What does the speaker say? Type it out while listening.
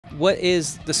what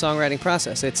is the songwriting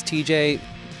process? It's TJ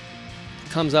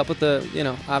comes up with the,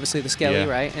 obviously the skelly,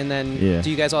 right? And then do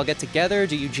you guys all get together?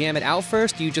 Do you jam it out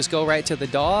first? Do you just go right to the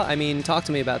DAW? I mean, talk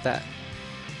to me about that.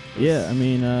 Yeah, I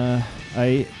mean,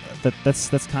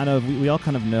 that's kind of, we all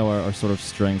kind of know our sort of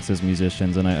strengths as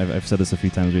musicians, and I've said this a few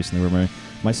times recently, where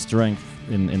my strength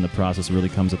in the process really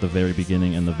comes at the very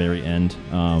beginning and the very end.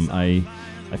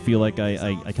 I feel like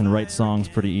I can write songs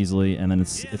pretty easily, and then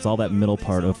it's all that middle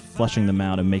part of fleshing them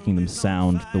out and making them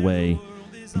sound the way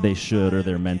they should or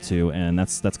they're meant to, and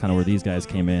that's kind of where these guys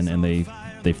came in, and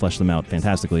they fleshed them out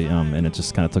fantastically, and it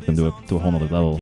just kind of took them to a whole nother level.